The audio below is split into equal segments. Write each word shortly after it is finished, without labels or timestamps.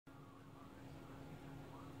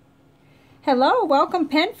Hello, welcome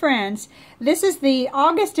pen friends. This is the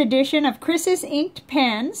August edition of Chris's Inked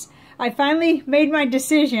Pens. I finally made my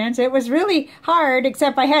decisions. It was really hard,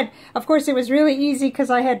 except of course it was really easy because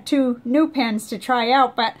I had two new pens to try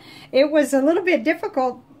out, but it was a little bit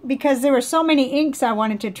difficult because there were so many inks I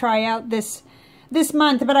wanted to try out this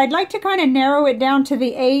month, but I'd like to kind of narrow it down to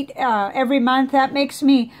the 8 every month. That makes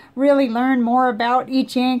me really learn more about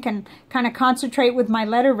each ink and kind of concentrate with my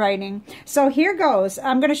letter writing. So here goes.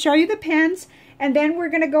 I'm going to show you the pens, and then we're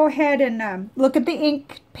going to go ahead and look at the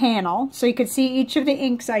ink panel so you can see each of the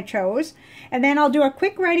inks I chose. And then I'll do a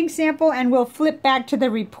quick writing sample, and we'll flip back to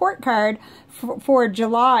the report card for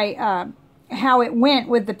July, how it went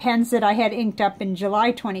with the pens that I had inked up in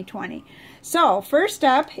July 2020. So first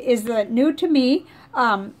up is the new to me,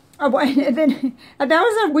 that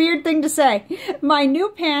was a weird thing to say, my new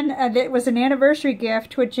pen that was an anniversary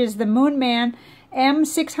gift, which is the Moonman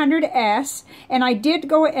M600S, and I did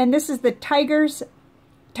go, and this is the Tiger's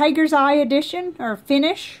Eye edition, or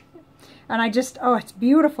finish, and oh, it's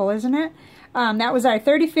beautiful, isn't it? That was our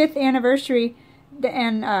 35th anniversary,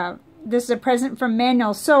 and this is a present from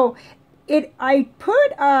Manuel. So I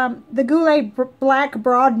put the Goulet black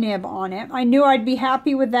broad nib on it. I knew I'd be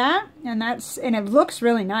happy with that, and it looks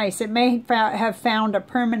really nice. It may have found a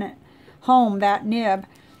permanent home, that nib.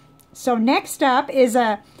 So next up is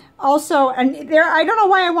I don't know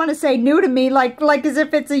why I want to say new to me, like as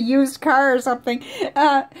if it's a used car or something.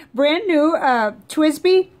 Brand new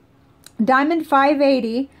TWSBI Diamond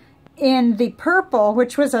 580 in the purple,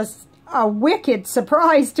 which was a wicked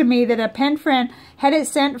surprise to me that a pen friend had it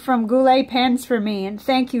sent from Goulet Pens for me, and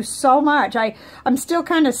thank you so much. I'm still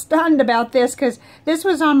kind of stunned about this because this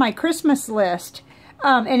was on my Christmas list,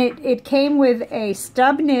 and it came with a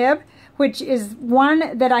stub nib, which is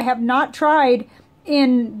one that I have not tried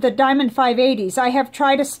in the Diamond 580s. I have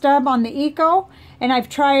tried a stub on the Eco, and I've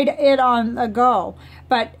tried it on the Go,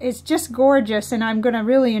 but it's just gorgeous, and I'm going to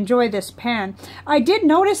really enjoy this pen. I did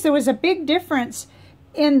notice there was a big difference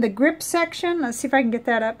in the grip section. Let's see if I can get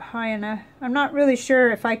that up high enough. I'm not really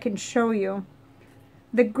sure if I can show you.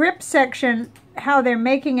 The grip section, how they're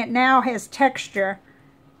making it now, has texture,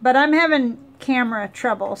 but I'm having camera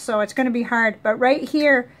trouble, so it's going to be hard. But right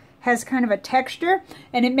here has kind of a texture,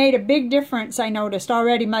 and it made a big difference. I noticed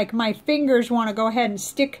already, my fingers want to go ahead and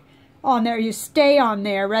stick on there. You stay on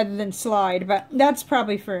there rather than slide, but that's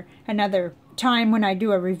probably for another time when I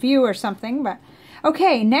do a review or something. But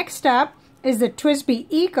okay, next up is the TWSBI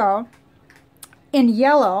Eco in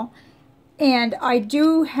yellow, and I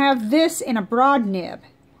do have this in a broad nib.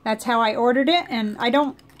 That's how I ordered it, and I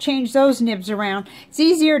don't change those nibs around. It's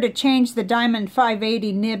easier to change the Diamond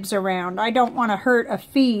 580 nibs around. I don't want to hurt a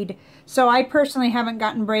feed, so I personally haven't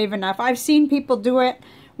gotten brave enough. I've seen people do it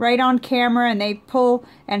right on camera, and they pull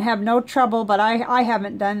and have no trouble, but I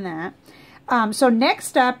haven't done that. So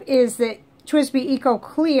next up is the TWSBI Eco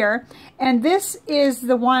Clear, and this is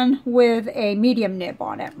the one with a medium nib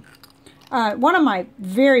on it. One of my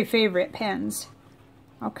very favorite pens.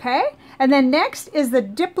 Okay, and then next is the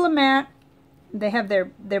Diplomat. They have their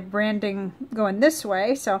branding going this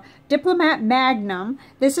way, so Diplomat Magnum.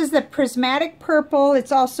 This is the Prismatic Purple.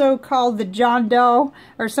 It's also called the John Doe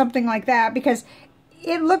or something like that because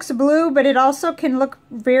it looks blue, but it also can look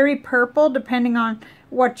very purple depending on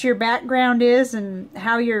what your background is and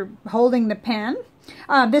how you're holding the pen.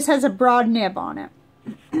 This has a broad nib on it.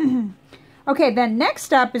 Okay, then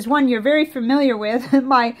next up is one you're very familiar with.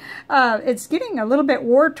 It's getting a little bit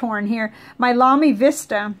war-torn here. My Lamy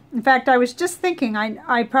Vista. In fact, I was just thinking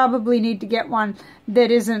I probably need to get one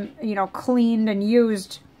that isn't, cleaned and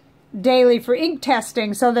used daily for ink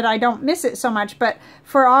testing so that I don't miss it so much. But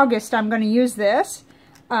for August, I'm going to use this.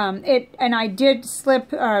 And I did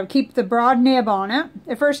keep the broad nib on it.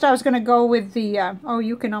 At first I was going to go with the, oh,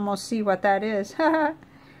 you can almost see what that is,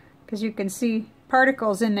 because you can see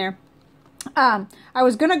particles in there. I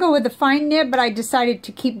was going to go with the fine nib, but I decided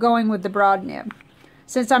to keep going with the broad nib,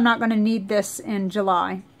 since I'm not going to need this in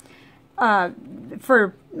July.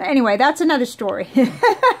 Anyway, that's another story.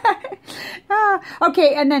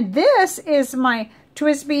 Okay, and then this is my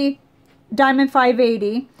TWSBI Diamond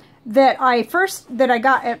 580. It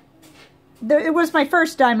was my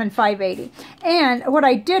first Diamond 580. And what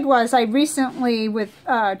I did was I recently, with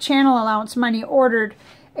channel allowance money, ordered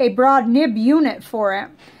a broad nib unit for it.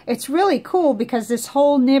 It's really cool because this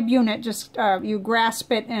whole nib unit, just you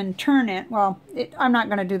grasp it and turn it. Well, I'm not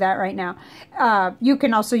going to do that right now. You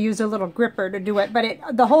can also use a little gripper to do it, but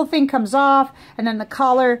the whole thing comes off, and then the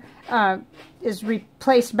collar is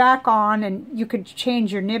replaced back on, and you could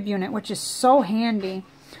change your nib unit, which is so handy.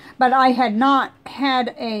 But I had not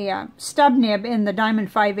had a stub nib in the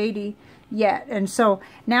Diamond 580 yet. And so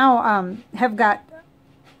now have got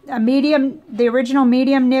a medium, the original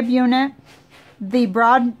medium nib unit, the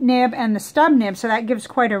broad nib, and the stub nib, so that gives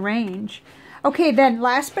quite a range. Okay, then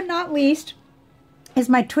last but not least is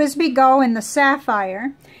my TWSBI Go in the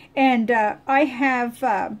Sapphire, and I have,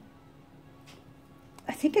 I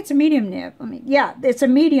think it's a medium nib. Yeah, it's a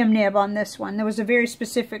medium nib on this one. There was a very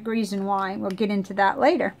specific reason why. We'll get into that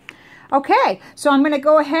later. Okay, so I'm going to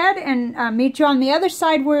go ahead and meet you on the other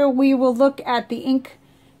side where we will look at the ink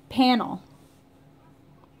panel.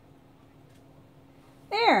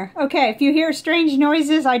 There. Okay, if you hear strange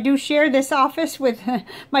noises, I do share this office with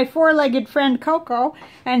my four-legged friend Coco,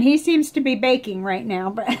 and he seems to be baking right now.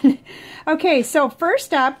 But okay, so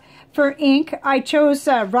first up for ink, I chose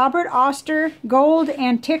Robert Oster Gold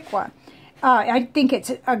Antiqua. I think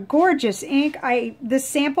it's a gorgeous ink. This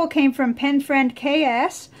sample came from Pen Friend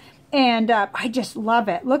KS, and I just love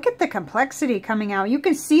it. Look at the complexity coming out. You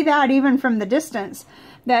can see that even from the distance.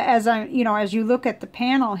 That as you look at the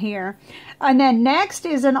panel here. And then next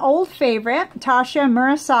is an old favorite, Taccia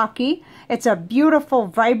Murasaki. It's a beautiful,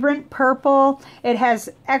 vibrant purple. It has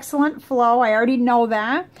excellent flow. I already know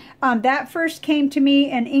that. That first came to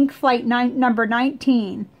me in Ink Flight number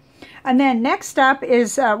 19. And then next up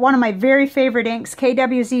is one of my very favorite inks,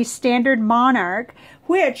 KWZ Standard Monarch,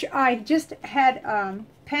 which I just had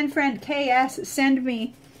Pen Friend KS send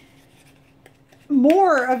me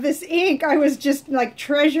more of this ink. I was just like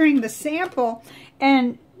treasuring the sample,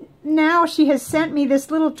 and now she has sent me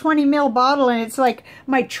this little 20 ml bottle, and it's like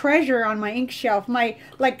my treasure on my ink shelf, my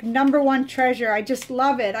like #1 treasure. I just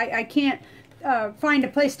love it. I can't find a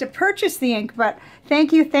place to purchase the ink, but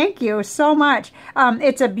thank you so much.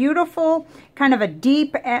 It's a beautiful kind of a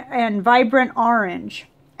deep and vibrant orange.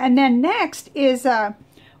 And then next is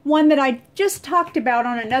one that I just talked about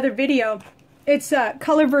on another video. It's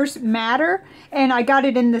Colorverse Matter, and I got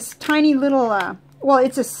it in this tiny little, well,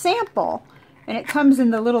 it's a sample, and it comes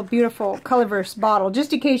in the little beautiful Colorverse bottle,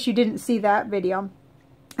 just in case you didn't see that video.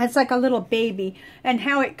 It's like a little baby, and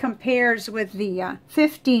how it compares with the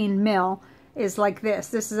 15 ml is like this.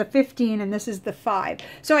 This is a 15, and this is the 5.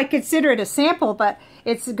 So I consider it a sample, but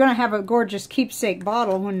it's going to have a gorgeous keepsake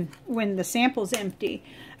bottle when the sample's empty.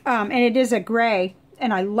 And it is a gray.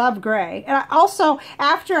 And I love gray. And I also,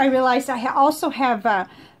 after I realized I also have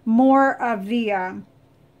more of the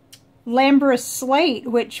Lambris Slate,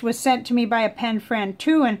 which was sent to me by a pen friend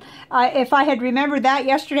too. And if I had remembered that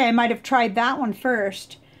yesterday, I might have tried that one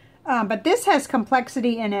first. But this has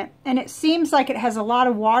complexity in it, and it seems like it has a lot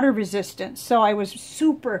of water resistance. So I was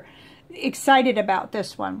super excited about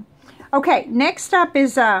this one. Okay, next up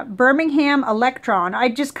is Birmingham Electron. I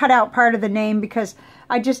just cut out part of the name because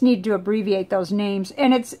I just need to abbreviate those names.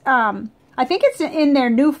 And it's, I think it's in their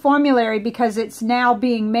new formulary because it's now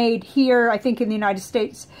being made here, I think in the United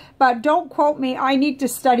States. But don't quote me, I need to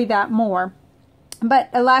study that more.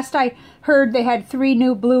 But last I heard they had 3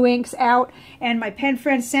 new blue inks out, and my pen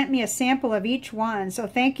friend sent me a sample of each one. So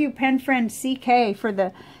thank you, pen friend CK, for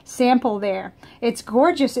the sample there. It's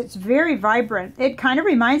gorgeous. It's very vibrant. It kind of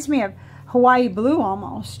reminds me of Hawaii Blue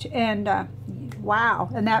almost. And wow.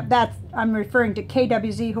 And that's I'm referring to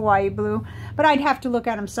KWZ Hawaii Blue. But I'd have to look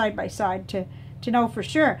at them side by side to know for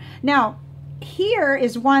sure. Now, here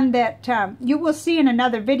is one that you will see in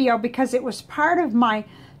another video because it was part of my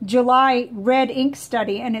July red ink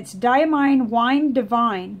study, and it's Diamine Wine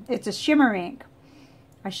Divine. It's a shimmer ink.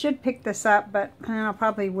 I should pick this up, but I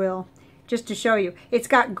probably will, just to show you. It's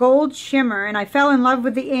got gold shimmer, and I fell in love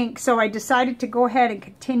with the ink, so I decided to go ahead and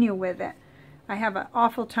continue with it. I have an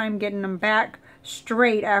awful time getting them back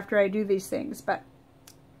straight after I do these things, but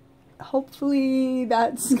hopefully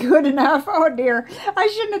that's good enough. Oh dear, I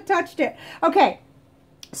shouldn't have touched it. Okay,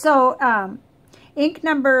 so ink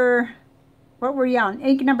number... what were you on?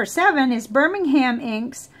 Ink number 7 is Birmingham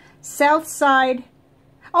Inks Southside.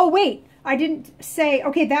 Oh wait, I didn't say.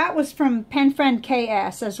 Okay, that was from pen friend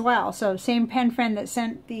KS as well. So same pen friend that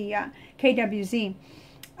sent the KWZ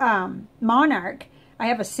Monarch. I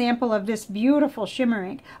have a sample of this beautiful shimmer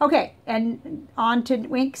ink. Okay, and on to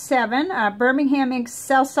ink 7, Birmingham Inks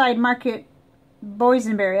Southside Market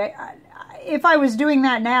Boysenberry. If I was doing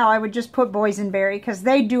that now, I would just put Boysenberry because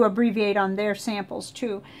they do abbreviate on their samples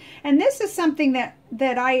too. And this is something that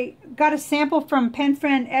I got a sample from pen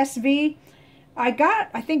friend SV. I got,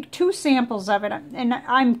 I think, 2 samples of it, and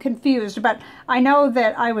I'm confused, but I know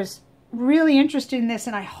that I was really interested in this,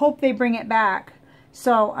 and I hope they bring it back.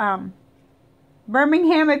 So,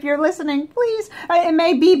 Birmingham, if you're listening, please. It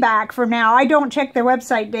may be back for now. I don't check their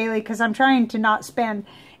website daily because I'm trying to not spend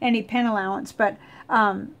any pen allowance, but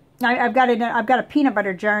I've got a peanut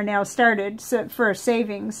butter jar now started for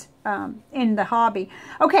savings in the hobby.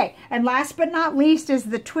 Okay, and last but not least is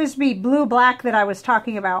the TWSBI Blue Black that I was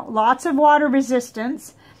talking about. Lots of water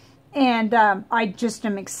resistance, and I just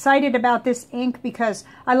am excited about this ink because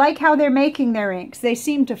I like how they're making their inks. They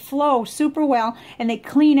seem to flow super well, and they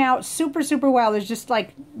clean out super, super well. It's just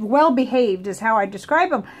like well-behaved is how I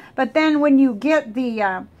describe them. But then when you get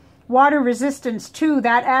the water resistance too,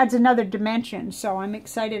 that adds another dimension, so I'm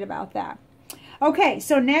excited about that. Okay,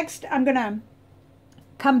 so next I'm gonna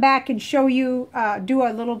come back and show you, do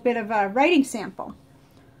a little bit of a writing sample.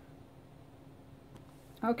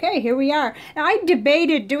 Okay, here we are. Now, I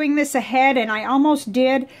debated doing this ahead, and I almost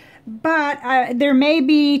did, but there may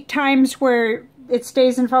be times where it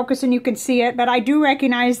stays in focus and you can see it, but I do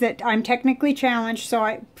recognize that I'm technically challenged,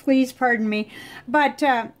 so please pardon me. But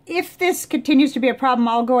if this continues to be a problem,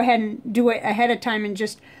 I'll go ahead and do it ahead of time and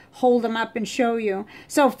just hold them up and show you.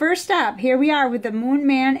 So first up, here we are with the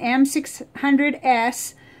Moonman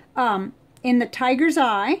M600S in the Tiger's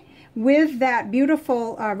Eye with that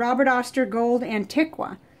beautiful Robert Oster Gold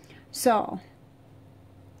Antiqua. So,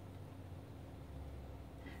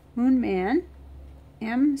 Moonman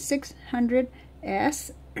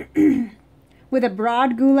M600S with a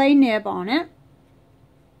broad Goulet nib on it,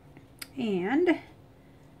 and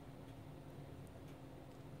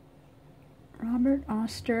Robert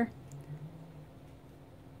Oster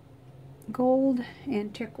Gold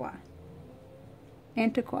Antiqua.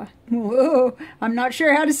 Whoa, I'm not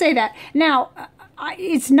sure how to say that. Now,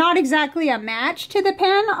 it's not exactly a match to the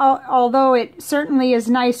pen, although it certainly is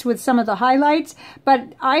nice with some of the highlights,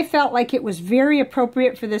 but I felt like it was very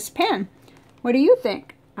appropriate for this pen. What do you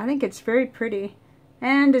think? I think it's very pretty.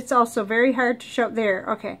 And it's also very hard to show. There,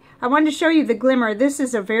 okay. I wanted to show you the glimmer. This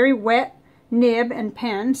is a very wet nib and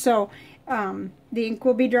pen, so the ink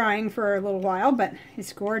will be drying for a little while, but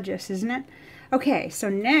it's gorgeous, isn't it? Okay, so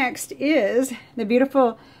next is the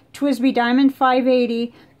beautiful TWSBI Diamond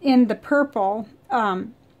 580 in the purple,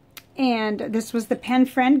 and this was the Pen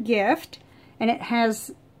Friend gift, and it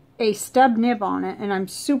has a stub nib on it, and I'm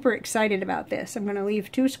super excited about this. I'm going to leave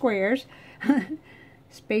 2 squares,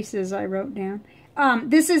 spaces I wrote down.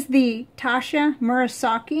 This is the Taccia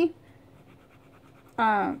Murasaki,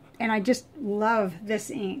 and I just love this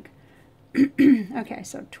ink. Okay,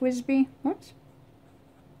 so TWSBI, whoops.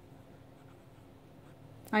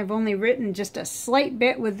 I've only written just a slight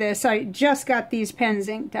bit with this. I just got these pens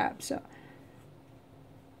inked up, so.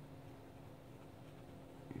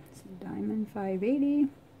 It's the Diamond 580.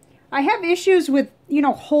 I have issues with, you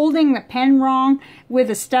know, holding the pen wrong with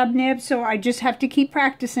a stub nib, so I just have to keep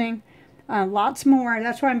practicing lots more.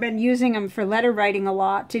 That's why I've been using them for letter writing a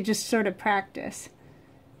lot, to just sort of practice.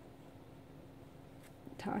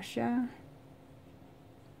 Taccia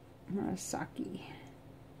Murasaki.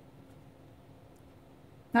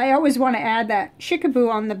 I always want to add that shikaboo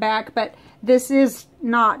on the back, but this is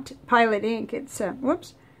not Pilot ink. It's,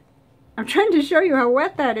 whoops. I'm trying to show you how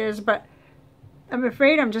wet that is, but I'm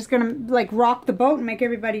afraid I'm just going to, like, rock the boat and make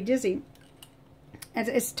everybody dizzy.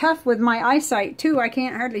 It's tough with my eyesight, too. I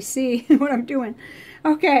can't hardly see what I'm doing.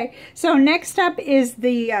 Okay, so next up is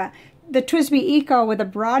the TWSBI Eco with a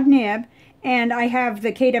broad nib, and I have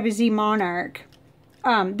the KWZ Monarch.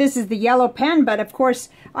 This is the yellow pen, but of course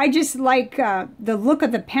I just like the look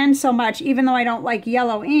of the pen so much, even though I don't like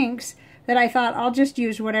yellow inks, that I thought I'll just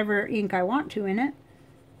use whatever ink I want to in it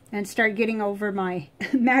and start getting over my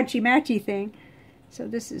matchy-matchy thing. So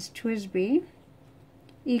this is TWSBI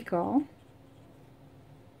Eco.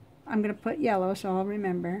 I'm going to put yellow so I'll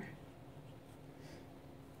remember.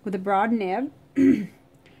 With a broad nib.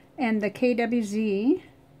 And the KWZ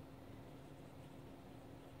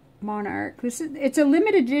Monarch. It's a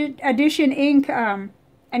limited edition ink, and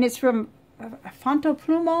it's from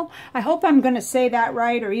Fontoplumo. I hope I'm going to say that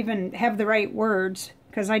right, or even have the right words,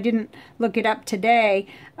 because I didn't look it up today.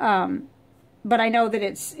 But I know that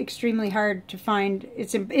it's extremely hard to find.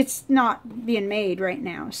 It's not being made right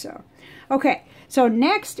now. So, okay. So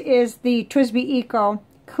next is the TWSBI Eco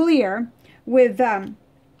Clear with the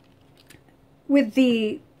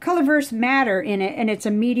Colorverse Matter in it, and it's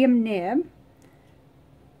a medium nib.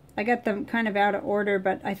 I got them kind of out of order,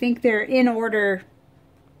 but I think they're in order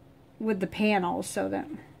with the panels, so that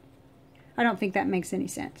I don't think that makes any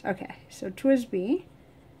sense. Okay, so TWSBI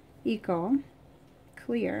Eco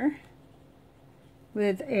Clear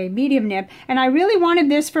with a medium nib, and I really wanted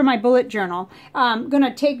this for my bullet journal. I'm going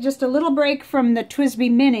to take just a little break from the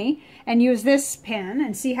TWSBI Mini and use this pen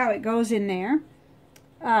and see how it goes in there.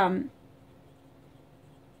 I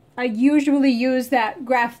usually use that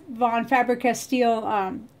Graf von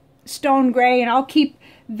Faber-Castell stone gray, and I'll keep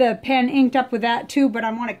the pen inked up with that too, but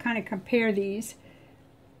I want to kind of compare these.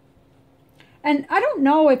 And I don't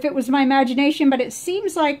know if it was my imagination, but it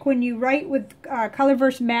seems like when you write with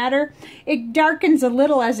Colorverse Matter, it darkens a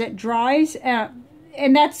little as it dries,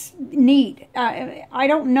 and that's neat. I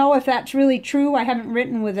don't know if that's really true. I haven't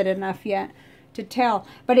written with it enough yet to tell,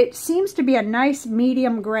 but it seems to be a nice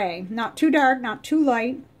medium gray. Not too dark, not too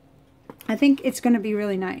light. I think it's going to be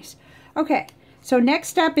really nice. Okay, so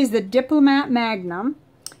next up is the Diplomat Magnum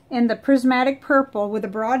in the Prismatic Purple with a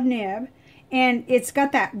broad nib. And it's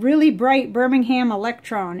got that really bright Birmingham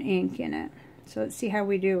Electron ink in it. So let's see how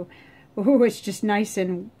we do. Ooh, it's just nice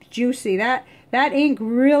and juicy. That ink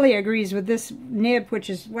really agrees with this nib, which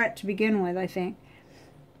is wet to begin with, I think.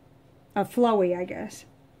 Flowy, I guess.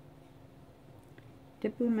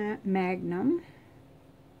 Diplomat Magnum.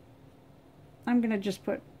 I'm going to just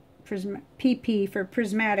put PP for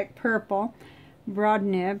Prismatic Purple. Broad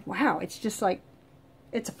nib. Wow, it's just like,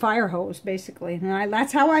 it's a fire hose, basically. And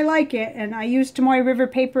that's how I like it. And I use Tomoe River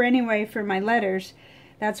paper anyway for my letters.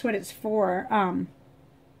 That's what it's for.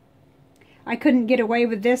 I couldn't get away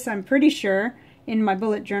with this, I'm pretty sure, in my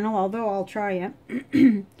bullet journal, although I'll try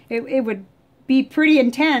it. It would be pretty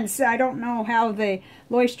intense. I don't know how the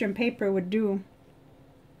Leuchtturm paper would do.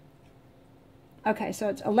 Okay, so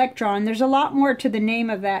it's Electron. There's a lot more to the name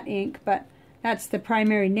of that ink, but that's the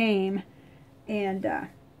primary name. And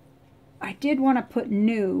I did want to put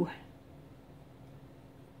new,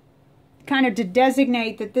 kind of to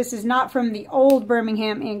designate that this is not from the old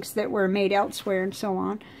Birmingham inks that were made elsewhere and so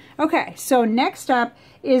on. Okay, so next up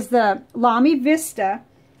is the Lamy Vista,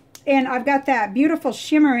 and I've got that beautiful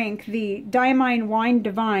shimmer ink, the Diamine Wine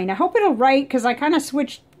Divine. I hope it'll write, because I kind of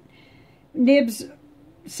switched nibs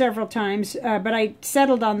several times, but I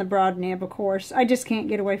settled on the broad nib, of course. I just can't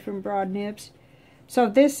get away from broad nibs. So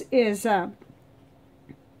this is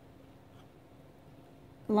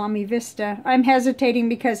Lamy Vista. I'm hesitating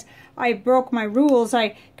because I broke my rules.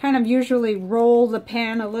 I kind of usually roll the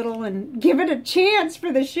pen a little and give it a chance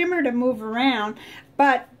for the shimmer to move around.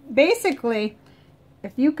 But basically,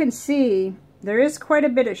 if you can see, there is quite a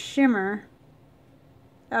bit of shimmer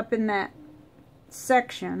up in that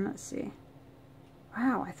section. Let's see.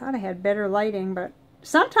 Wow, I thought I had better lighting, but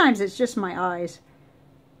sometimes it's just my eyes.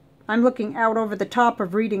 I'm looking out over the top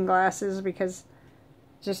of reading glasses because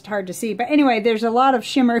just hard to see. But anyway, there's a lot of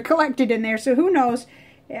shimmer collected in there, so who knows.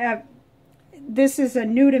 This is a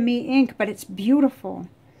new to me ink, but it's beautiful.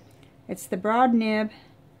 It's the broad nib,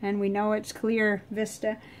 and we know it's clear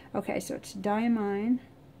Vista. Okay, so it's Diamine.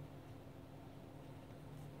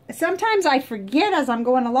 Sometimes I forget as I'm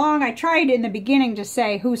going along. I tried in the beginning to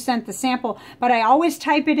say who sent the sample, but I always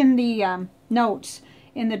type it in the notes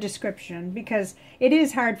in the description because it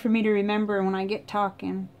is hard for me to remember when I get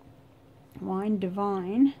talking. Wine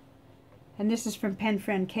Divine, and this is from Pen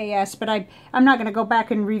Friend KS, but I'm not going to go back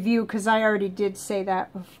and review because I already did say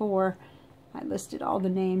that before I listed all the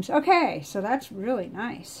names. Okay, so that's really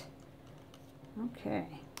nice. Okay,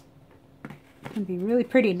 it can be really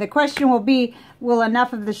pretty. The question will be, will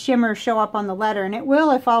enough of the shimmer show up on the letter? And it will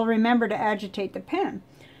if I'll remember to agitate the pen.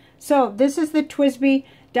 So this is the TWSBI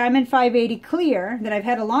Diamond 580 Clear that I've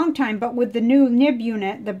had a long time, but with the new nib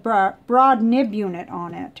unit, the broad nib unit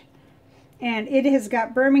on it. And it has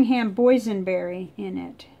got Birmingham boysenberry in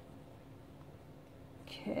it.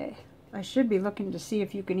 Okay. I should be looking to see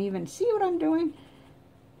if you can even see what I'm doing.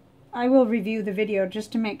 I will review the video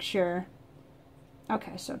just to make sure.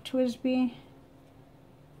 Okay, so TWSBI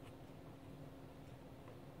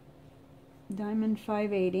Diamond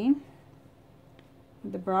 580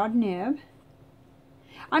 with the broad nib.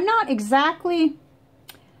 I'm not exactly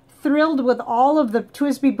thrilled with all of the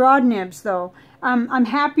TWSBI broad nibs, though. I'm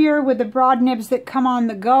happier with the broad nibs that come on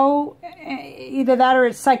the go. Either that or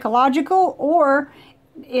it's psychological or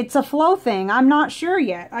it's a flow thing. I'm not sure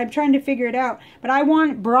yet. I'm trying to figure it out. But I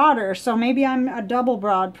want it broader, so maybe I'm a double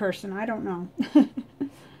broad person. I don't know.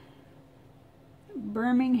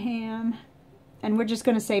 Birmingham. And we're just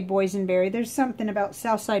going to say boysenberry. There's something about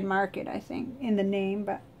Southside Market, I think, in the name,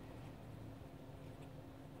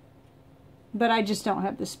 but I just don't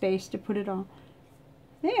have the space to put it on.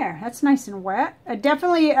 There, that's nice and wet.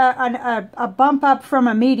 Definitely a bump up from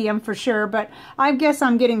a medium for sure, but I guess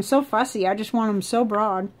I'm getting so fussy. I just want them so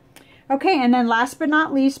broad. Okay, and then last but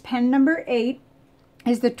not least, pen number 8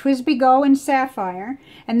 is the TWSBI Go in Sapphire,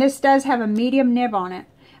 and this does have a medium nib on it.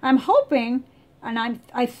 I'm hoping, and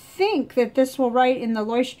I think that this will write in the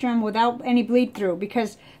Leuchtturm without any bleed through,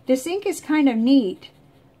 because this ink is kind of neat.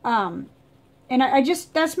 And I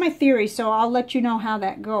just, that's my theory, so I'll let you know how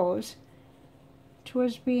that goes.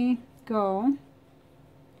 TWSBI Go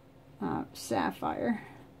Sapphire.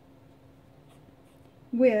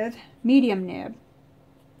 with medium nib.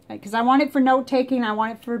 Because I want it for note-taking, I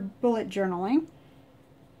want it for bullet journaling.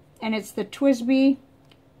 And it's the TWSBI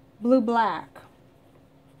Blue Black.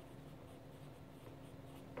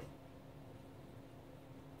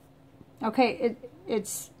 Okay,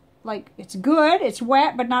 it's like, it's good, it's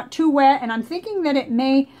wet, but not too wet, and I'm thinking that it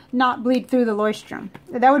may not bleed through the leuchtturm.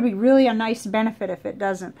 That would be really a nice benefit if it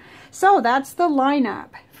doesn't. So that's the lineup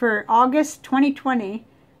for August 2020.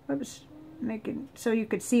 Oops, making so you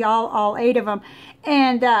could see all 8 of them.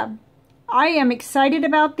 And I am excited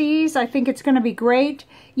about these. I think it's going to be great.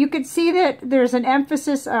 You could see that there's an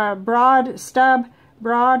emphasis, broad stub,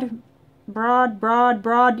 broad,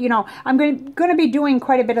 you know, I'm going to be doing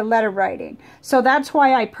quite a bit of letter writing. So that's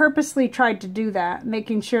why I purposely tried to do that,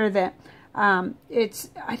 making sure that I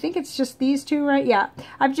think it's just these two, right? Yeah.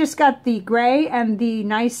 I've just got the gray and the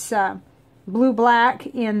nice blue black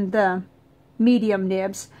in the medium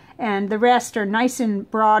nibs, and the rest are nice and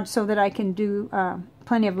broad so that I can do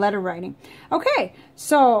plenty of letter writing. Okay,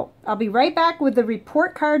 so I'll be right back with the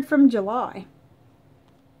report card from July.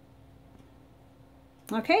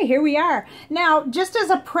 Okay, here we are. Now, just as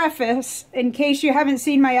a preface, in case you haven't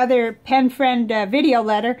seen my other pen friend video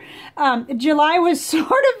letter, July was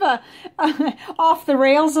sort of off the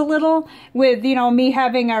rails a little with, you know, me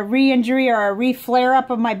having a re-injury or a re-flare-up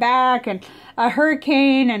of my back, and a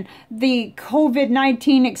hurricane, and the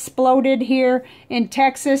COVID-19 exploded here in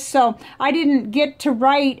Texas, so I didn't get to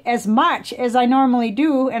write as much as I normally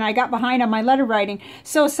do, and I got behind on my letter writing.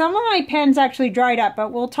 So some of my pens actually dried up,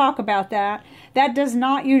 but we'll talk about that. That does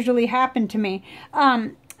not usually happen to me.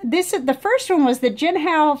 The first one was the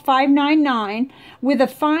Jinhao 599 with a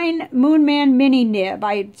fine Moonman mini nib.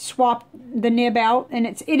 I swapped the nib out, and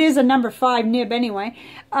it is a number 5 nib anyway,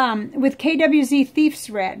 with KWZ Thief's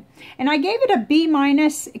Red. And I gave it a B-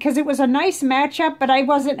 because it was a nice matchup, but I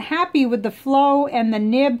wasn't happy with the flow and the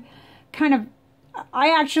nib kind of. I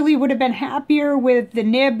actually would have been happier with the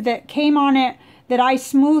nib that came on it that I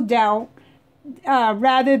smoothed out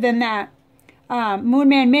rather than that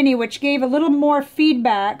Moonman Mini, which gave a little more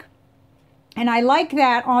feedback, and I like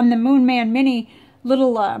that on the Moonman Mini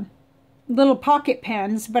little pocket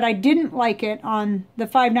pens, but I didn't like it on the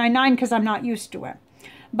 599 because I'm not used to it.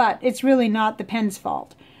 But it's really not the pen's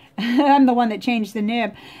fault. I'm the one that changed the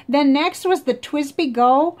nib. Then next was the TWSBI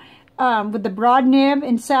Go with the broad nib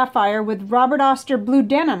in sapphire with Robert Oster Blue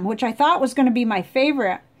Denim, which I thought was going to be my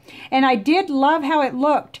favorite. And I did love how it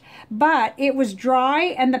looked, but it was dry,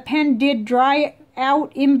 and the pen did dry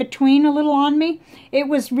out in between a little on me. It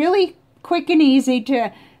was really quick and easy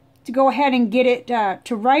to go ahead and get it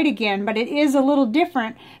to write again, but it is a little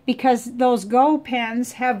different because those Go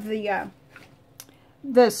pens have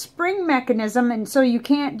the spring mechanism, and so you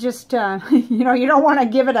can't just, you know, you don't want to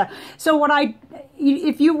give it a... So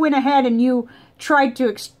if you went ahead and you tried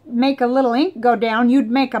to make a little ink go down, you'd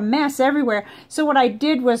make a mess everywhere. So what I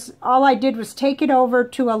did was, all I did was take it over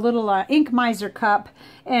to a little ink miser cup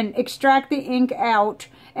and extract the ink out,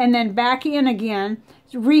 and then back in again,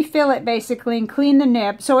 refill it basically, and clean the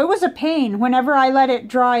nib. So it was a pain whenever I let it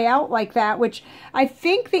dry out like that, which I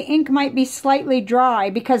think the ink might be slightly dry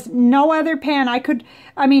because no other pen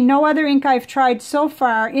no other ink I've tried so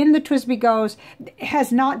far in the TWSBI Goes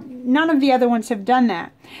none of the other ones have done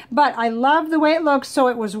that. But I love the way it looks, so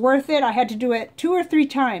it was worth it. I had to do it 2 or 3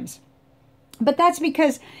 times. But that's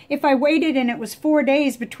because if I waited and it was 4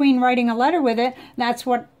 days between writing a letter with it, that's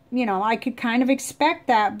what, you know, I could kind of expect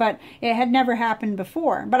that, but it had never happened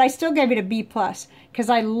before. But I still gave it a B+ because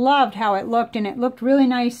I loved how it looked, and it looked really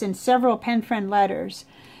nice in several pen friend letters.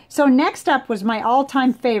 So next up was my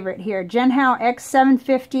all-time favorite here, Jinhao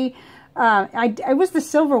X750. It was the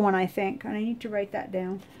silver one, I think, and I need to write that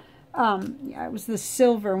down. Yeah, it was the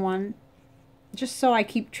silver one, just so I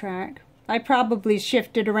keep track. I probably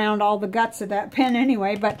shifted around all the guts of that pen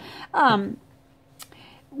anyway, but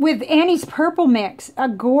with Annie's Purple Mix, a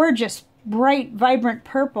gorgeous, bright, vibrant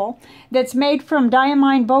purple that's made from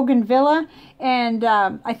Diamine Bougainvillea, and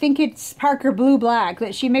I think it's Parker Blue Black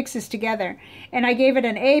that she mixes together. And I gave it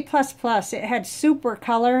an A++. It had super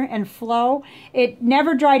color and flow. It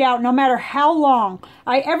never dried out, no matter how long.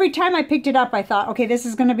 Every time I picked it up, I thought, okay, this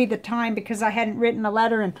is going to be the time, because I hadn't written a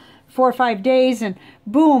letter in 4 or 5 days, and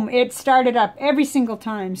boom, it started up every single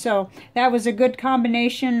time. So that was a good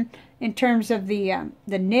combination in terms of the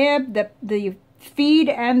nib, the feed,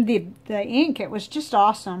 and the ink. It was just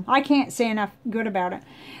awesome. I can't say enough good about it.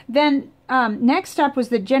 Then next up was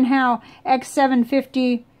the Jinhao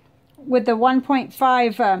X750 with the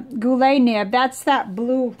 1.5 Goulet nib. That's that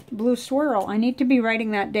blue swirl. I need to be writing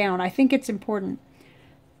that down. I think it's important.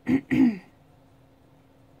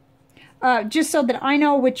 Just so that I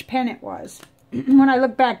know which pen it was. when I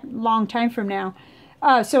look back a long time from now.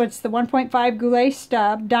 So it's the 1.5 Goulet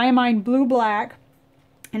stub, Diamine Blue Black,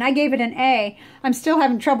 and I gave it an A. I'm still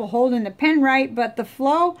having trouble holding the pen right, but the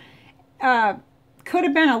flow could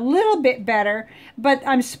have been a little bit better, but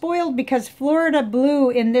I'm spoiled because Florida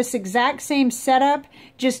Blue in this exact same setup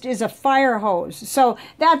just is a fire hose. So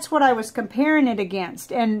that's what I was comparing it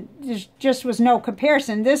against, and there just was no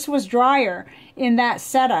comparison. This was drier in that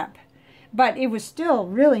setup, but it was still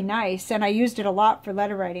really nice, and I used it a lot for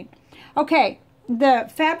letter writing. Okay, the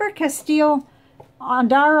Faber-Castell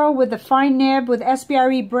Andaro with the fine nib with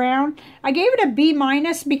SBRE brown. I gave it a B-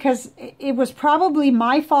 because it was probably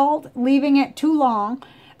my fault leaving it too long,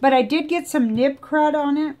 but I did get some nib crud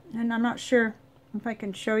on it, and I'm not sure if I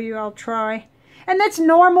can show you. I'll try. And that's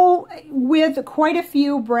normal with quite a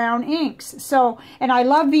few brown inks. So, and I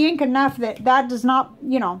love the ink enough that that does not,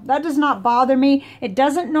 you know, that does not bother me. It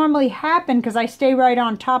doesn't normally happen because I stay right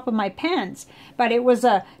on top of my pens, but it was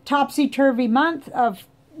a topsy-turvy month of,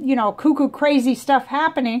 you know, cuckoo crazy stuff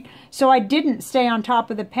happening, so I didn't stay on top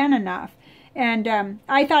of the pen enough. And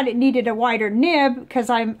I thought it needed a wider nib because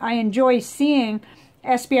I enjoy seeing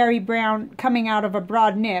SBRE brown coming out of a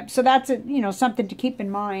broad nib. So that's a, you know, something to keep in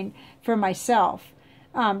mind for myself.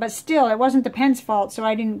 But still, it wasn't the pen's fault, so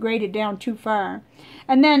I didn't grade it down too far.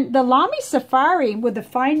 And then the Lamy Safari with the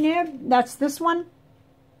fine nib, that's this one.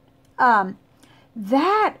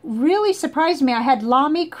 That really surprised me. I had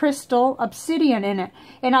Lamy Crystal Obsidian in it,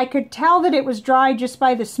 and I could tell that it was dry just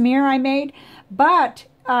by the smear I made. But,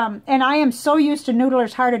 and I am so used to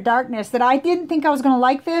Noodler's Heart of Darkness that I didn't think I was going to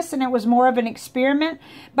like this, and it was more of an experiment.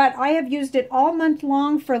 But I have used it all month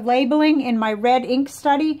long for labeling in my red ink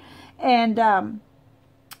study, and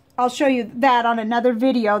I'll show you that on another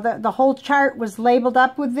video. The whole chart was labeled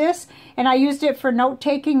up with this, and I used it for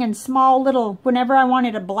note-taking and small little, whenever I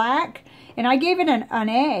wanted a black. And I gave it an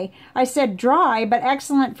A. I said dry, but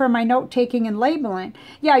excellent for my note-taking and labeling.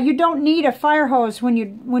 Yeah, you don't need a fire hose when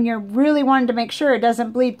you're really wanting to make sure it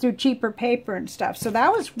doesn't bleed through cheaper paper and stuff. So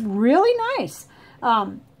that was really nice.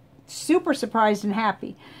 Super surprised and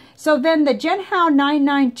happy. So then the Genhao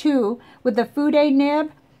 992 with the Fude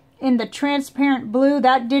nib in the transparent blue,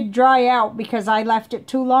 that did dry out because I left it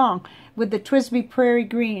too long with the TWSBI Prairie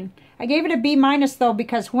Green. I gave it a B- though,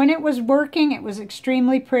 because when it was working, it was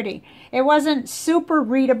extremely pretty. It wasn't super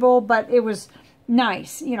readable, but it was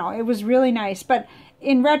nice. You know, it was really nice. But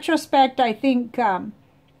in retrospect, I think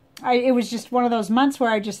it was just one of those months where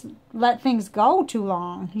I just let things go too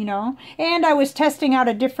long, you know. And I was testing out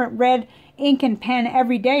a different red ink and pen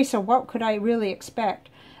every day, so what could I really expect?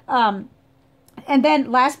 And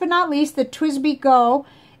then, last but not least, the TWSBI Go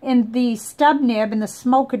in the stub nib in the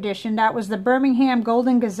smoke edition. That was the Birmingham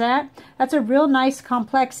Golden Gazette. That's a real nice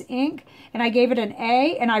complex ink, and I gave it an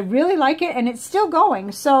A, and I really like it, and it's still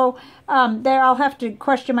going. So there I'll have to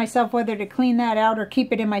question myself whether to clean that out or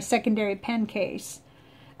keep it in my secondary pen case.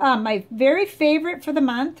 My very favorite for the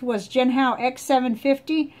month was Genhao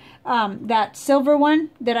X750, that silver one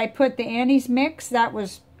that I put the Annie's mix. That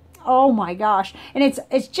was, oh my gosh, and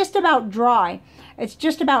it's just about dry. It's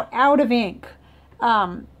just about out of ink.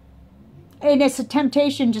 And it's a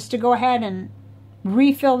temptation just to go ahead and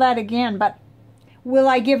refill that again, but will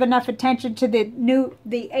I give enough attention to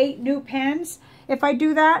the 8 new pens if I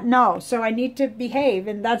do that? No. So I need to behave,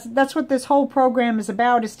 and that's what this whole program is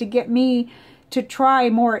about, is to get me to try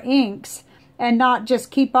more inks and not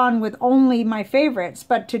just keep on with only my favorites,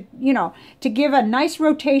 but to, you know, to give a nice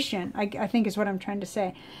rotation, I think is what I'm trying to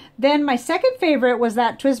say. Then my second favorite was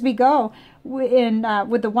that TWSBI Go with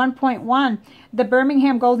the 1.1, the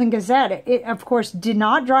Birmingham Golden Gazette. It, of course, did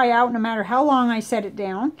not dry out no matter how long I set it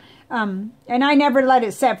down. And I never let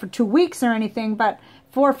it set for 2 weeks or anything, but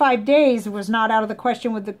 4 or 5 days was not out of the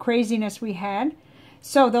question with the craziness we had.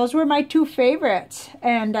 So those were my 2 favorites.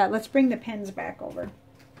 And let's bring the pens back over.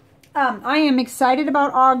 I am excited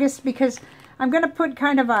about August because I'm going to put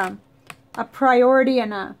kind of a priority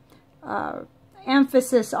and a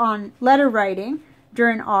emphasis on letter writing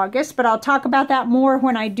during August, but I'll talk about that more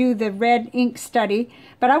when I do the red ink study.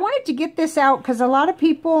 But I wanted to get this out because a lot of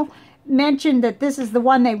people mentioned that this is the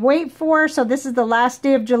one they wait for, so this is the last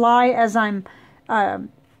day of July as I'm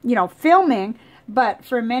you know, filming, but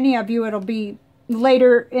for many of you it'll be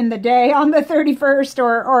later in the day on the 31st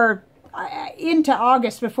or into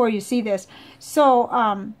August before you see this.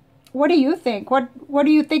 So what do you think? What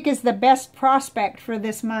do you think is the best prospect for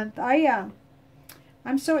this month?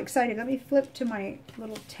 I'm so excited. Let me flip to my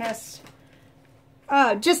little test.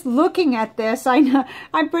 Just looking at this,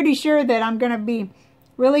 I'm pretty sure that I'm going to be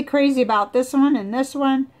really crazy about this one and this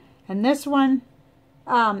one and this one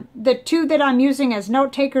The two that I'm using as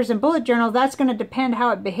note takers and bullet journal, that's going to depend how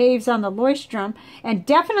it behaves on the Leuchtturm. And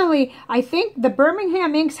definitely, I think the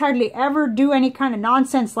Birmingham inks hardly ever do any kind of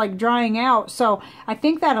nonsense like drying out. So I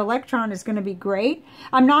think that Electron is going to be great.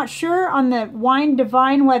 I'm not sure on the Wine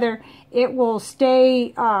Divine whether it will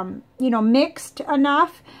stay, you know, mixed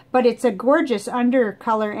enough, but it's a gorgeous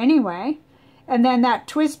undercolor anyway. And then that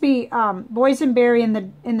TWSBI Boysenberry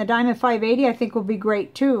in the Diamond 580, I think will be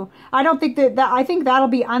great too. I don't think I think that'll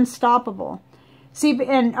be unstoppable. See,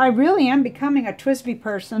 and I really am becoming a TWSBI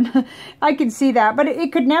person. I can see that, but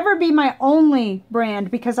it could never be my only brand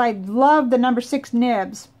because I love the number 6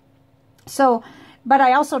 nibs. So, but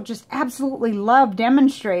I also just absolutely love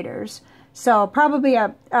demonstrators. So probably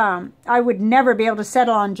I would never be able to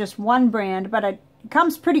settle on just one brand, but it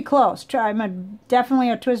comes pretty close. I'm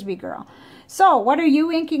definitely a TWSBI girl. So, what are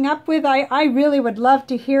you inking up with? I really would love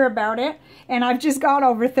to hear about it. And I've just got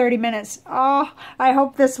over 30 minutes. Oh, I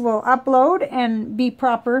hope this will upload and be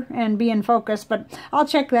proper and be in focus. But I'll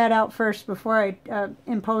check that out first before I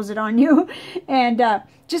impose it on you. And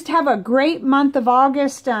just have a great month of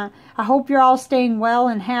August. I hope you're all staying well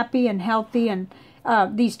and happy and healthy in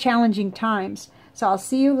these challenging times. So, I'll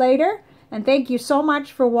see you later. And thank you so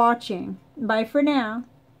much for watching. Bye for now.